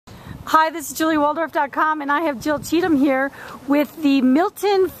Hi, this is JulieWaldorf.com, and I have Jill Cheatham here with the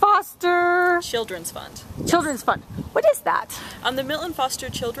Milton Foster Children's Fund. Children's Fund. What is that? The Milton Foster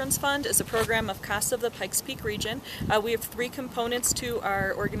Children's Fund is a program of CASA of the Pikes Peak region. We have three components to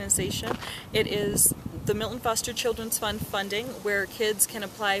our organization. It is the Milton Foster Children's Fund funding, where kids can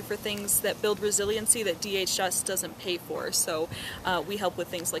apply for things that build resiliency that DHS doesn't pay for. So we help with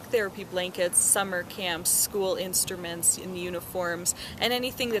things like therapy blankets, summer camps, school instruments and uniforms, and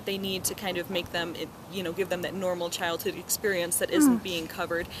anything that they need to kind of make them, give them that normal childhood experience that isn't being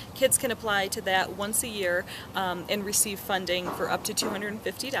covered. Kids can apply to that once a year and receive funding for up to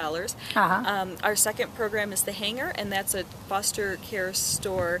 $250. Our second program is the Hangar, and that's a foster care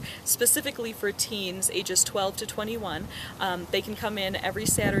store specifically for teens ages 12 to 21. They can come in every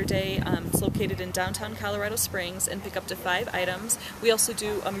Saturday. It's located in downtown Colorado Springs and pick up to 5 items. We also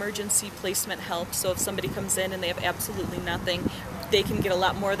do emergency placement help, so if somebody comes in and they have absolutely nothing, they can get a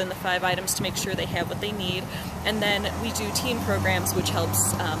lot more than the 5 items to make sure they have what they need. And then we do teen programs, which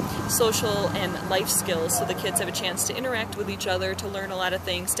helps social and life skills, so the kids have a chance to interact with each other, to learn a lot of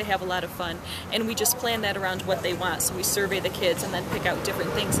things, to have a lot of fun. And we just plan that around what they want. So we survey the kids and then pick out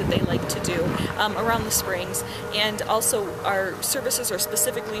different things that they like to do around the springs. And also our services are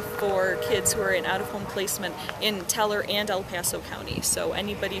specifically for kids who are in out-of-home placement in Teller and El Paso County. So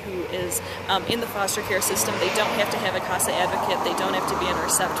anybody who is in the foster care system, they don't have to have a CASA advocate, they don't have to be in our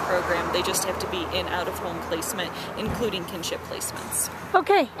SEPT program, they just have to be in out-of-home placement, including kinship placements.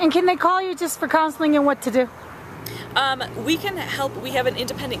 Okay, and can they call you just for counseling and what to do? We can help. We have an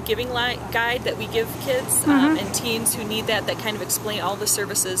independent giving guide that we give kids and teens who need that kind of explain all the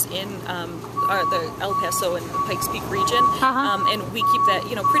services in the El Paso and Pikes Peak region. And we keep that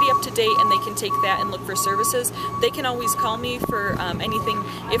pretty up to date, and they can take that and look for services. They can always call me for anything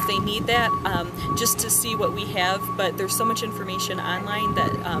if they need that, just to see what we have, but there's so much information online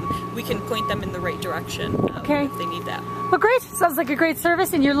that we can point them in the right direction if they need that. Well, great. Sounds like a great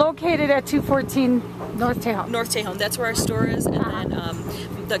service, and you're located at 214 North Tejon. North Tejon, that's where our store is, and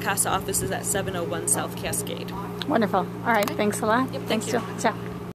then the CASA office is at 701 South Cascade. Wonderful. All right, thanks a lot. Yep, thanks, thank you. Jill. Ciao.